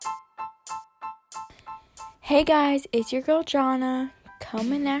Hey guys, it's your girl Jonna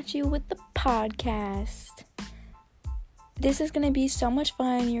coming at you with the podcast. This is going to be so much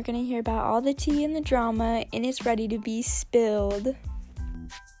fun. You're going to hear about all the tea and the drama, and it's ready to be spilled.